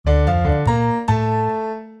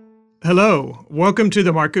Hello, welcome to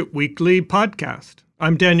the Market Weekly podcast.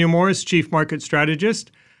 I'm Daniel Morris, Chief Market Strategist.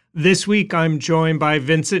 This week, I'm joined by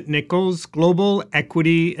Vincent Nichols, Global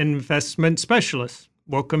Equity Investment Specialist.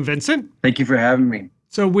 Welcome, Vincent. Thank you for having me.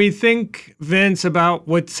 So we think, Vince, about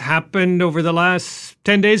what's happened over the last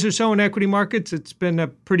 10 days or so in equity markets. It's been a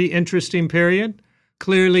pretty interesting period.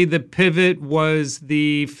 Clearly, the pivot was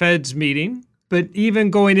the Fed's meeting. But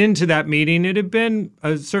even going into that meeting, it had been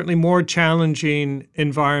a certainly more challenging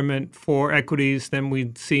environment for equities than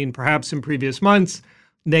we'd seen perhaps in previous months.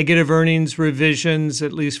 Negative earnings revisions,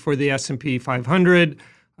 at least for the S&P 500.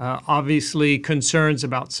 Obviously, concerns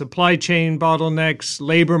about supply chain bottlenecks,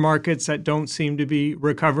 labor markets that don't seem to be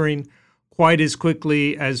recovering quite as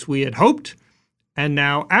quickly as we had hoped. And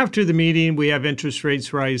now, after the meeting, we have interest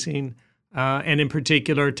rates rising. And in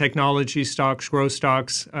particular, technology stocks, growth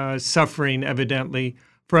stocks, suffering evidently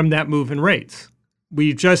from that move in rates.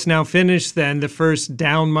 We've just now finished then the first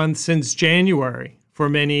down month since January for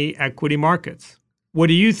many equity markets. What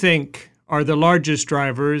do you think are the largest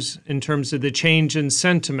drivers in terms of the change in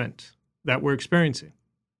sentiment that we're experiencing?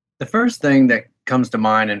 The first thing that comes to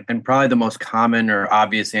mind, and probably the most common or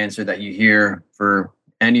obvious answer that you hear for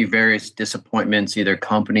any various disappointments, either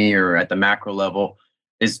company or at the macro level,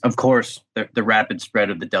 is, of course, the rapid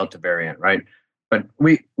spread of the Delta variant, right? But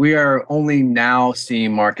we are only now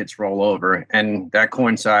seeing markets roll over, and that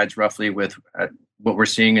coincides roughly with what we're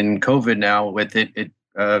seeing in COVID now, with it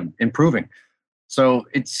improving. So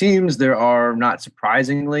it seems there are, not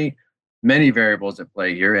surprisingly, many variables at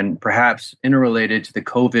play here, and perhaps interrelated to the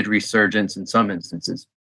COVID resurgence in some instances.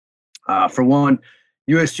 For one,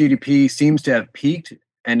 U.S. GDP seems to have peaked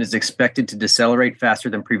and is expected to decelerate faster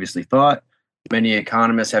than previously thought. Many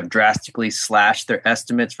economists have drastically slashed their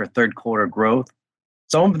estimates for third quarter growth.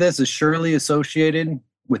 Some of this is surely associated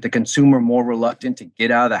with the consumer more reluctant to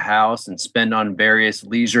get out of the house and spend on various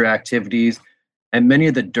leisure activities, and many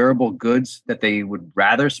of the durable goods that they would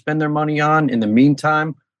rather spend their money on in the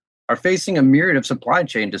meantime are facing a myriad of supply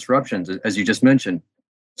chain disruptions, as you just mentioned.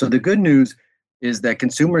 So the good news is that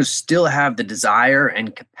consumers still have the desire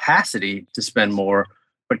and capacity to spend more,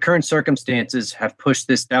 but current circumstances have pushed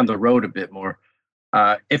this down the road a bit more.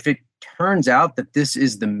 If it turns out that this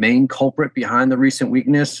is the main culprit behind the recent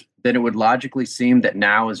weakness, then it would logically seem that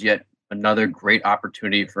now is yet another great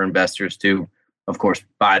opportunity for investors to, of course,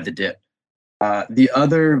 buy the dip. The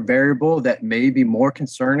other variable that may be more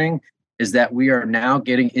concerning is that we are now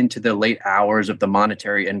getting into the late hours of the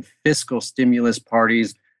monetary and fiscal stimulus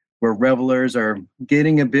parties, where revelers are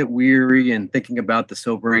getting a bit weary and thinking about the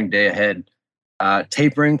sobering day ahead.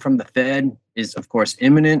 Tapering from the Fed is, of course,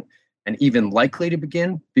 imminent and even likely to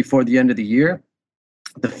begin before the end of the year.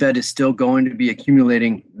 The Fed is still going to be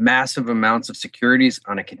accumulating massive amounts of securities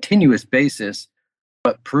on a continuous basis,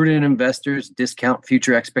 but prudent investors discount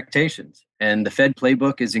future expectations, and the Fed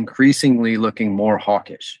playbook is increasingly looking more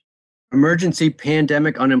hawkish. Emergency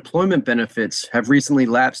pandemic unemployment benefits have recently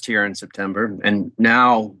lapsed here in September, and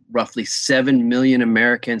now roughly 7 million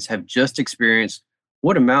Americans have just experienced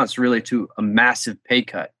what amounts really to a massive pay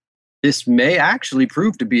cut. This may actually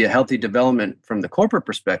prove to be a healthy development from the corporate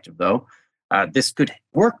perspective, though. This could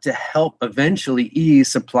work to help eventually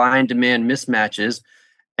ease supply and demand mismatches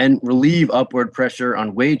and relieve upward pressure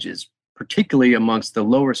on wages, particularly amongst the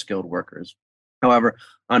lower skilled workers. However,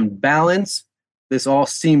 on balance, this all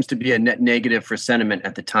seems to be a net negative for sentiment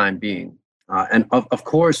at the time being. And of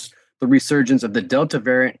course, the resurgence of the Delta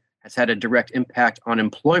variant has had a direct impact on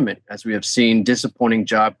employment, as we have seen disappointing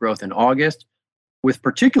job growth in August, with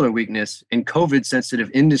particular weakness in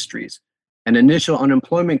COVID-sensitive industries. And initial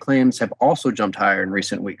unemployment claims have also jumped higher in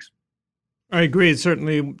recent weeks. I agree.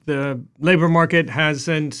 Certainly, the labor market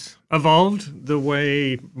hasn't evolved the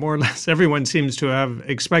way more or less everyone seems to have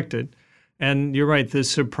expected. And you're right, the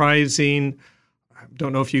surprising, I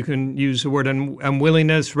don't know if you can use the word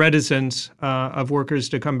unwillingness, reticence of workers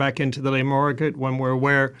to come back into the labor market when we're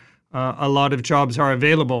aware a lot of jobs are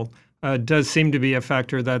available does seem to be a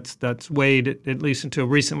factor that's weighed, at least until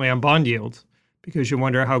recently, on bond yields, because you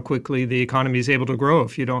wonder how quickly the economy is able to grow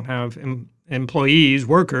if you don't have employees,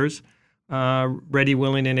 workers, ready,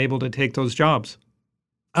 willing, and able to take those jobs.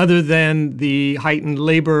 Other than the heightened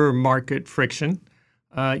labor market friction,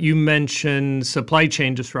 you mentioned supply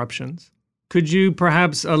chain disruptions. Could you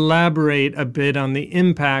perhaps elaborate a bit on the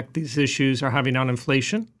impact these issues are having on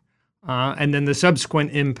inflation, and then the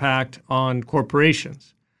subsequent impact on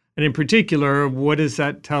corporations? And in particular, what does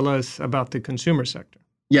that tell us about the consumer sector?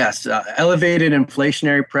 Yes, elevated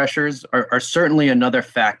inflationary pressures are certainly another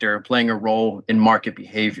factor playing a role in market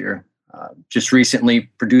behavior. Just recently,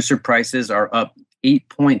 producer prices are up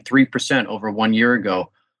 8.3% over 1 year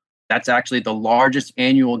ago. That's actually the largest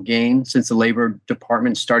annual gain since the Labor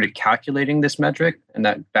Department started calculating this metric, and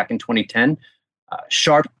that back in 2010.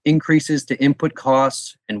 Sharp increases to input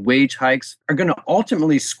costs and wage hikes are going to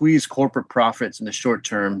ultimately squeeze corporate profits in the short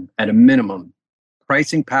term at a minimum.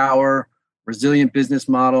 Pricing power, resilient business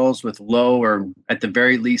models with low or at the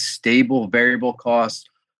very least stable variable costs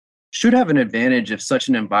should have an advantage if such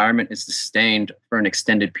an environment is sustained for an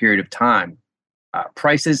extended period of time.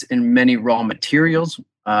 Prices in many raw materials,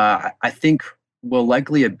 I think, will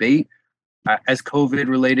likely abate as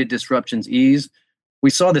COVID-related disruptions ease. We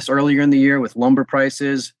saw this earlier in the year with lumber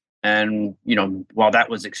prices, and while that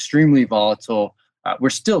was extremely volatile, we're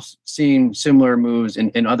still seeing similar moves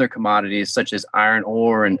in other commodities such as iron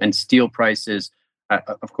ore and steel prices.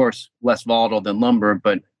 Of course, less volatile than lumber,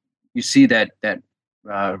 but you see that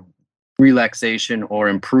relaxation or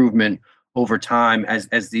improvement over time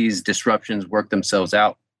as these disruptions work themselves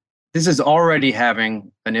out. This is already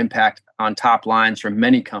having an impact on top lines for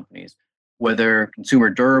many companies, whether consumer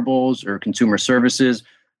durables or consumer services,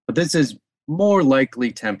 but this is more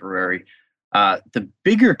likely temporary. The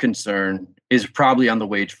bigger concern is probably on the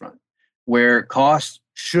wage front, where costs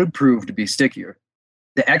should prove to be stickier.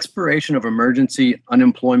 The expiration of emergency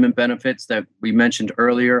unemployment benefits that we mentioned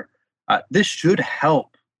earlier, this should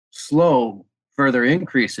help slow further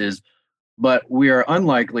increases, but we are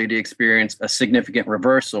unlikely to experience a significant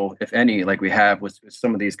reversal, if any, like we have with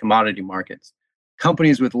some of these commodity markets.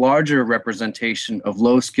 Companies with larger representation of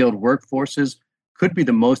low-skilled workforces could be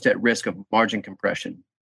the most at risk of margin compression.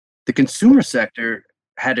 The consumer sector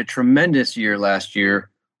had a tremendous year last year,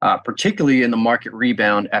 particularly in the market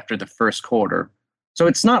rebound after the first quarter. So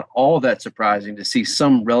it's not all that surprising to see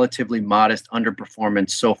some relatively modest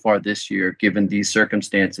underperformance so far this year, given these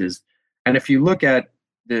circumstances. And if you look at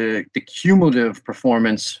the cumulative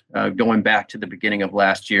performance going back to the beginning of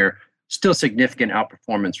last year, still significant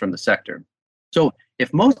outperformance from the sector. So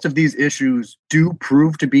if most of these issues do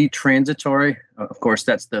prove to be transitory, of course,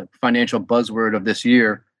 that's the financial buzzword of this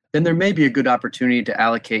year, then there may be a good opportunity to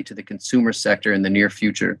allocate to the consumer sector in the near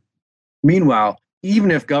future. Meanwhile,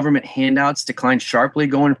 even if government handouts decline sharply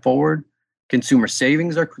going forward, consumer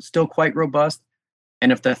savings are still quite robust.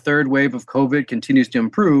 And if the third wave of COVID continues to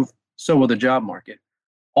improve, so will the job market.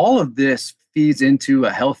 All of this feeds into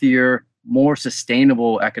a healthier, more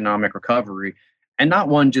sustainable economic recovery, and not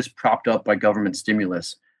one just propped up by government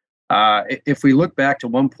stimulus. If we look back to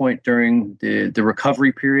one point during the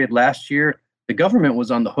recovery period last year, the government was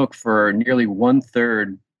on the hook for nearly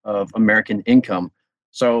 1/3 of American income.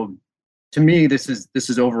 So to me, this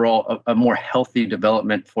is overall a more healthy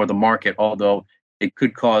development for the market, although it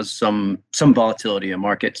could cause some volatility in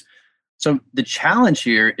markets. So the challenge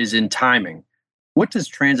here is in timing. What does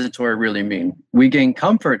transitory really mean? We gain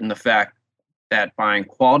comfort in the fact that buying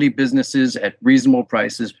quality businesses at reasonable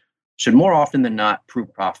prices should more often than not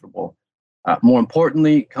prove profitable. More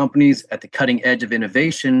importantly, companies at the cutting edge of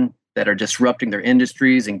innovation that are disrupting their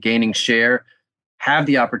industries and gaining share have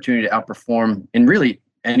the opportunity to outperform in really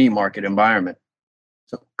any market environment.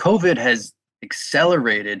 So COVID has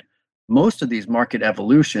accelerated most of these market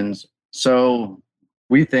evolutions. So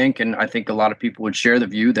we think, and I think a lot of people would share the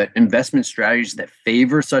view, that investment strategies that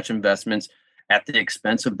favor such investments at the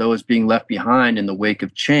expense of those being left behind in the wake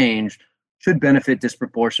of change should benefit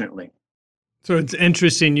disproportionately. So it's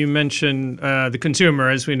interesting you mentioned the consumer.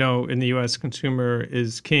 As we know, in the U.S., consumer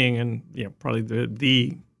is king and probably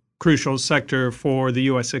the crucial sector for the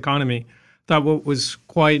U.S. economy. Thought what was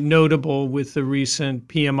quite notable with the recent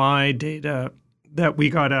PMI data that we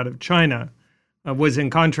got out of China was in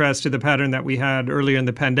contrast to the pattern that we had earlier in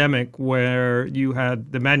the pandemic, where you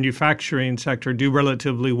had the manufacturing sector do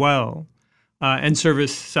relatively well and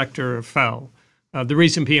service sector fell. The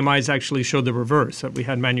recent PMIs actually showed the reverse, that we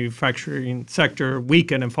had manufacturing sector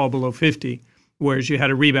weaken and fall below 50, whereas you had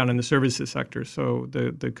a rebound in the services sector. So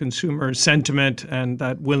the consumer sentiment and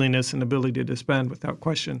that willingness and ability to spend, without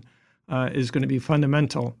question, is going to be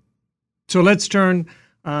fundamental. So let's turn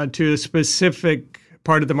to a specific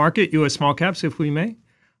part of the market, U.S. small caps, if we may.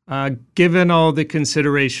 Given all the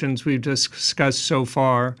considerations we've discussed so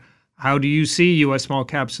far, how do you see U.S. small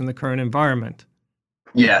caps in the current environment?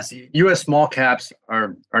 Yes, U.S. small caps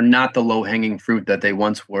are not the low-hanging fruit that they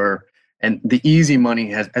once were, and the easy money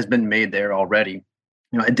has been made there already.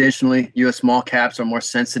 Additionally, U.S. small caps are more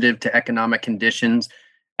sensitive to economic conditions,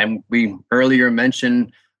 and we earlier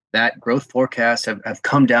mentioned that growth forecasts have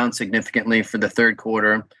come down significantly for the third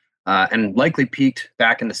quarter and likely peaked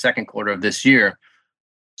back in the second quarter of this year.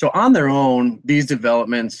 So on their own, these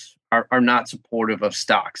developments are not supportive of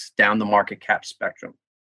stocks down the market cap spectrum.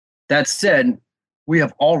 That said, we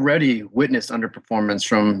have already witnessed underperformance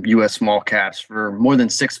from U.S. small caps for more than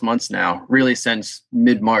 6 months now, really since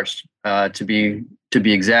mid-March to be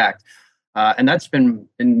exact. And that's been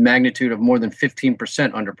in magnitude of more than 15%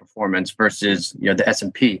 underperformance versus the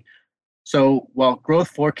S&P. So while growth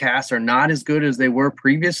forecasts are not as good as they were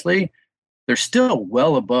previously, they're still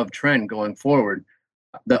well above trend going forward.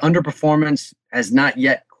 The underperformance has not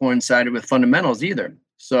yet coincided with fundamentals either.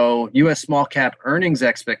 So U.S. small cap earnings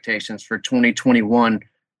expectations for 2021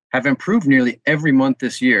 have improved nearly every month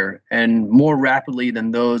this year and more rapidly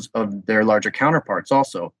than those of their larger counterparts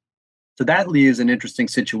also. So that leaves an interesting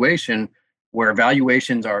situation where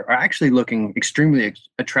valuations are actually looking extremely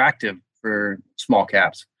attractive for small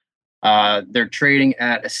caps. They're trading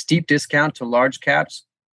at a steep discount to large caps.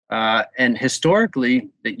 And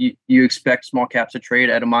historically, you expect small caps to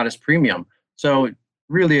trade at a modest premium. So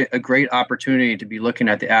really a great opportunity to be looking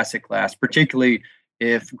at the asset class, particularly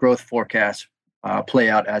if growth forecasts play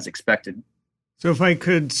out as expected. So if I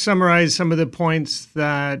could summarize some of the points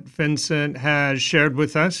that Vincent has shared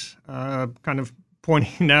with us, kind of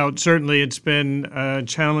pointing out, certainly it's been a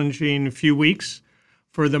challenging few weeks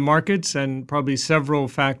for the markets and probably several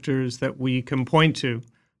factors that we can point to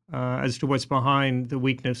as to what's behind the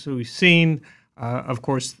weakness that we've seen. Of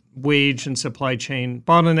course, wage and supply chain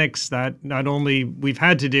bottlenecks that not only we've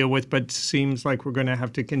had to deal with, but seems like we're going to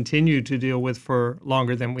have to continue to deal with for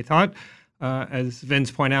longer than we thought. As Vince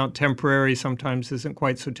pointed out, temporary sometimes isn't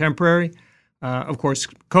quite so temporary. Of course,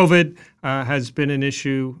 COVID has been an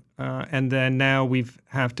issue. And then now we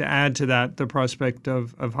have to add to that the prospect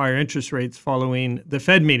of higher interest rates following the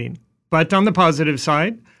Fed meeting. But on the positive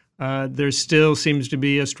side, there still seems to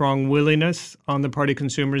be a strong willingness on the part of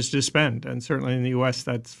consumers to spend. And certainly in the U.S.,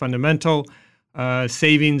 that's fundamental.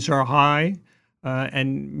 Savings are high,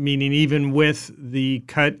 and meaning even with the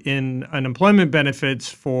cut in unemployment benefits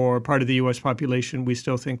for part of the U.S. population, we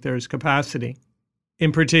still think there's capacity.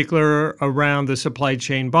 In particular, around the supply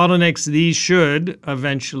chain bottlenecks, these should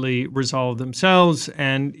eventually resolve themselves.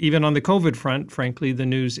 And even on the COVID front, frankly, the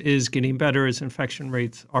news is getting better as infection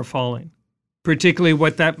rates are falling. Particularly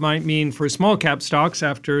what that might mean for small cap stocks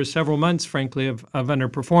after several months, frankly, of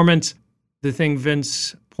underperformance. The thing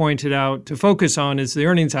Vince pointed out to focus on is the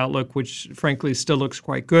earnings outlook, which frankly still looks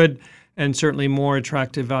quite good and certainly more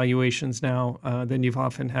attractive valuations now than you've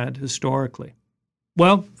often had historically.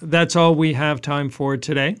 Well, that's all we have time for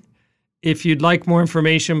today. If you'd like more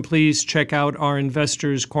information, please check out our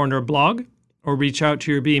Investors Corner blog or reach out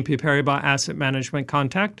to your BNP Paribas Asset Management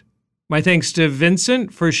contact. My thanks to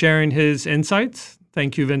Vincent for sharing his insights.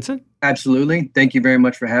 Thank you, Vincent. Absolutely. Thank you very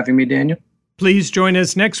much for having me, Daniel. Please join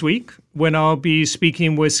us next week when I'll be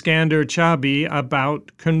speaking with Skander Chabi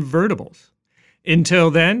about convertibles. Until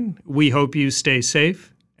then, we hope you stay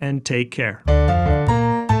safe and take care.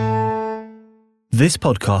 This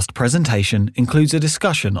podcast presentation includes a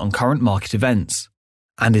discussion on current market events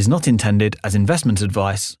and is not intended as investment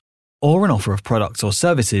advice or an offer of products or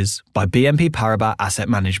services by BNP Paribas Asset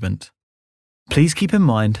Management. Please keep in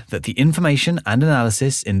mind that the information and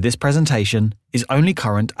analysis in this presentation is only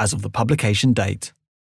current as of the publication date.